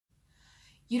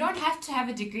You don't have to have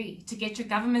a degree to get your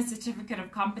government certificate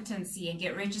of competency and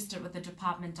get registered with the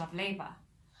Department of Labor.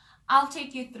 I'll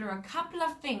take you through a couple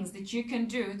of things that you can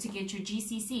do to get your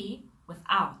GCC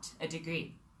without a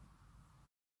degree.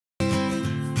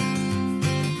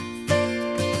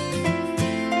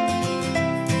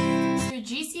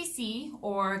 GCC,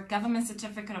 or Government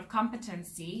Certificate of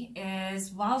Competency,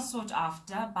 is well sought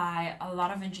after by a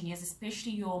lot of engineers,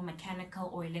 especially your mechanical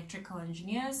or electrical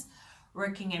engineers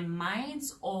working in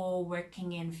mines or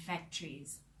working in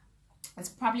factories. It's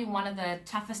probably one of the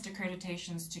toughest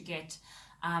accreditations to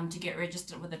get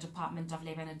registered with the Department of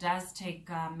Labor, and it does take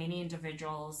many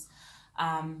individuals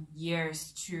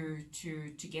years to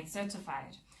get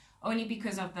certified, only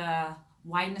because of the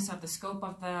wideness of the scope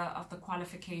of the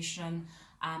qualification,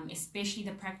 especially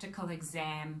the practical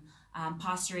exam,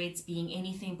 pass rates being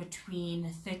anything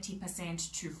between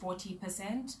 30% to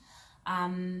 40%,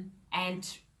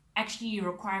 and actually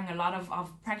requiring a lot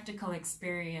of practical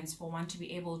experience for one to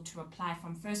be able to apply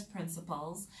from first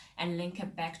principles and link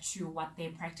it back to what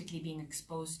they're practically being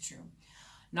exposed to.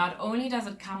 Not only does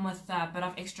it come with a bit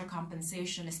of extra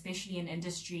compensation, especially in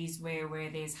industries where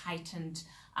there's heightened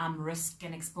risk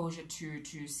and exposure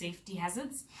to safety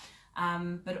hazards,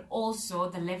 but also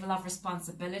the level of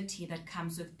responsibility that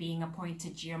comes with being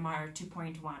appointed GMR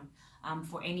 2.1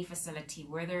 for any facility,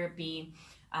 whether it be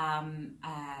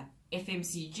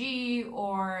FMCG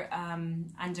or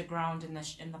underground in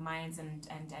the mines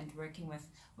and working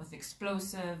with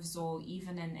explosives, or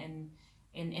even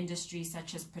in industries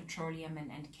such as petroleum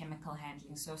and chemical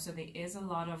handling. So there is a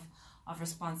lot of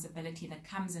responsibility that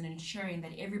comes in ensuring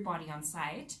that everybody on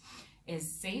site is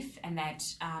safe and that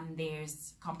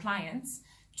there's compliance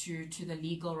to the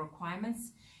legal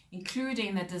requirements,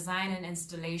 including the design and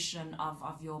installation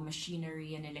of your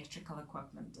machinery and electrical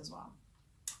equipment as well.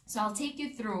 So I'll take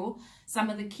you through some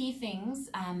of the key things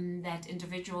that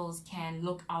individuals can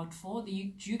look out for, that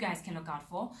you guys can look out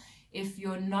for if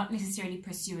you're not necessarily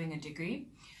pursuing a degree.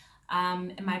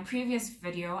 In my previous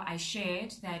video, I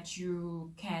shared that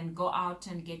you can go out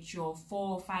and get your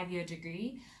 4 or 5 year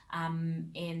degree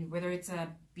in whether it's a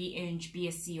BEng,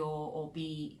 BSc or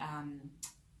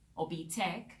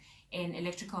BTech in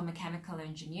electrical and mechanical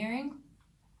engineering.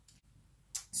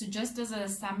 So just as a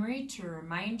summary to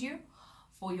remind you,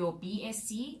 for your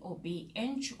BSc or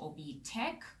BEng or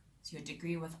BTech, so your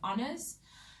degree with honors,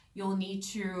 you'll need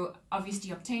to obviously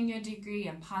obtain your degree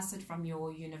and pass it from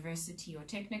your university or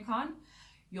technicon.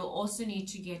 You'll also need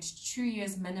to get 2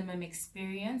 years minimum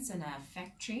experience in a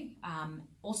factory.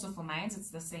 Also for mines, it's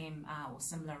the same or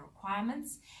similar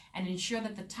requirements, and ensure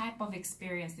that the type of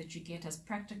experience that you get is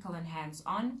practical and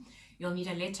hands-on. You'll need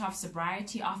a letter of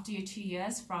sobriety after your 2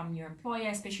 years from your employer,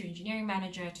 especially your engineering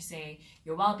manager, to say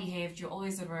you're well behaved, you're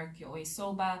always at work, you're always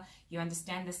sober, you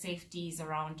understand the safeties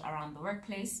around the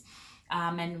workplace.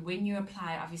 And when you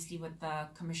apply, obviously with the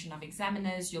Commission of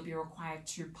Examiners, you'll be required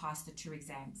to pass the 2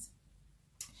 exams.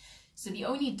 So the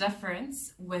only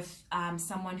difference with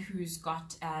someone who's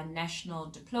got a national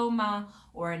diploma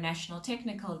or a national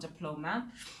technical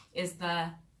diploma is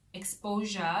the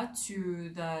exposure to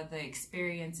the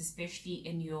experience, especially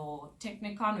in your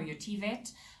technicon or your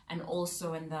TVET, and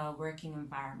also in the working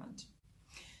environment.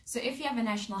 So if you have a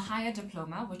national higher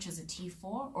diploma, which is a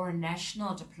T4, or a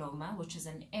national diploma, which is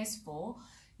an S4,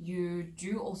 you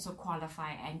do also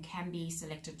qualify and can be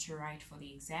selected to write for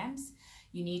the exams.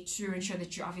 You need to ensure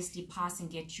that you obviously pass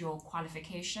and get your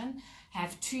qualification,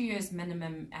 have 2 years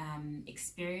minimum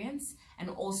experience, and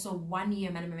also 1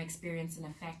 year minimum experience in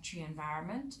a factory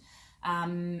environment.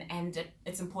 And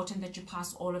it's important that you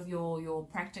pass all of your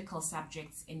practical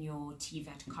subjects in your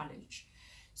TVET college.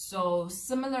 So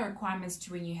similar requirements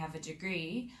to when you have a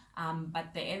degree,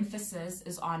 but the emphasis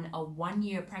is on a 1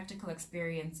 year practical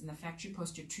experience in the factory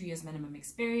post your 2 years minimum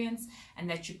experience, and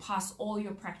that you pass all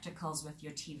your practicals with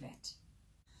your TVET.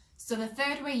 So the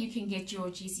third way you can get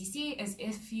your GCC is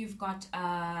if you've got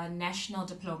a national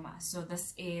diploma. So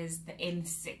this is the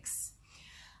N6.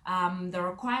 The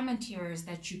requirement here is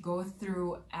that you go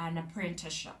through an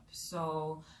apprenticeship.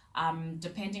 So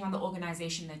depending on the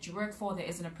organization that you work for, there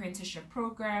is an apprenticeship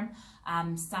program.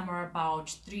 Some are about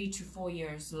 3 to 4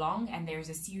 years long, and there's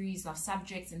a series of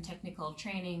subjects and technical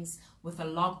trainings with a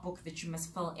logbook that you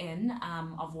must fill in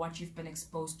of what you've been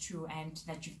exposed to and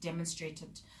that you've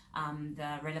demonstrated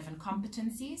the relevant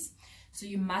competencies. So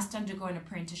you must undergo an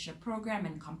apprenticeship program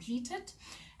and complete it.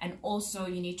 And also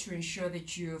you need to ensure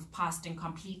that you've passed and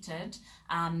completed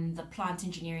the plant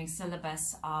engineering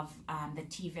syllabus of the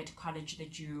TVET college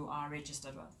that you are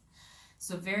registered with.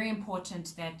 So very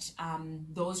important that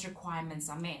those requirements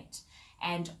are met.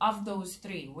 And of those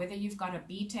 3, whether you've got a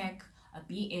BTech, a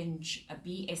BEng, a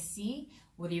BSc,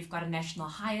 whether you've got a national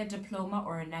higher diploma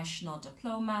or a national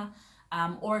diploma,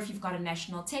 or if you've got a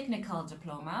national technical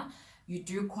diploma, you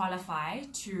do qualify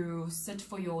to sit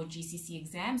for your GCC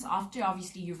exams after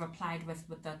obviously you've applied with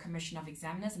the Commission of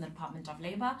Examiners and the Department of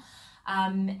Labor,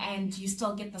 and you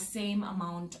still get the same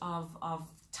amount of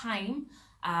time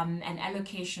and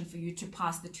allocation for you to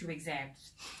pass the 2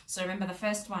 exams. So remember, the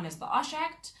first one is the OSH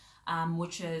Act,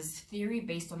 which is theory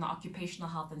based on the Occupational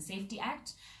Health and Safety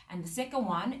Act. And the second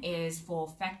one is for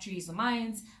factories or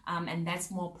mines, and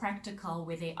that's more practical,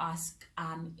 where they ask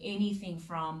anything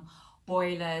from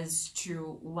boilers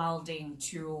to welding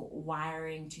to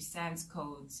wiring to SANS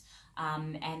codes,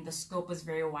 and the scope is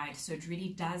very wide. So it really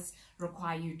does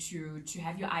require you to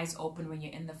have your eyes open when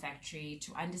you're in the factory,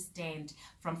 to understand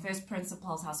from first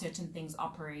principles how certain things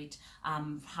operate,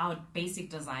 how basic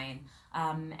design,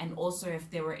 and also if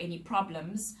there were any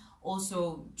problems,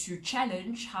 also to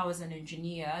challenge how as an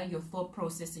engineer your thought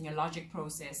process and your logic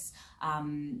process,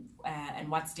 and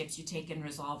what steps you take in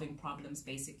resolving problems,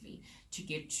 basically to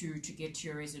get to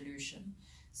your resolution.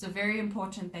 So very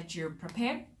important that you're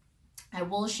prepared. I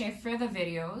will share further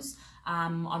videos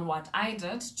on what I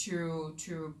did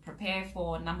to prepare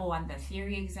for, number one, the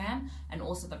theory exam and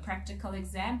also the practical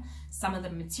exam, some of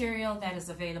the material that is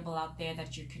available out there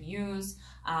that you can use,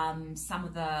 some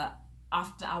of the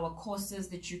after-hour courses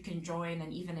that you can join,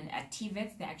 and even at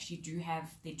TVETs they actually do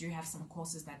have some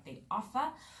courses that they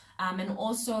offer, and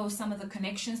also some of the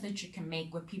connections that you can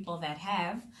make with people that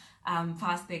have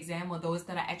passed the exam, or those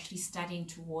that are actually studying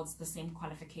towards the same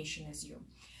qualification as you.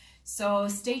 So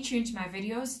stay tuned to my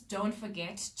videos. Don't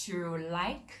forget to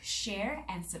like, share,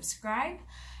 and subscribe,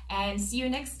 and see you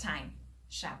next time.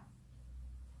 Ciao.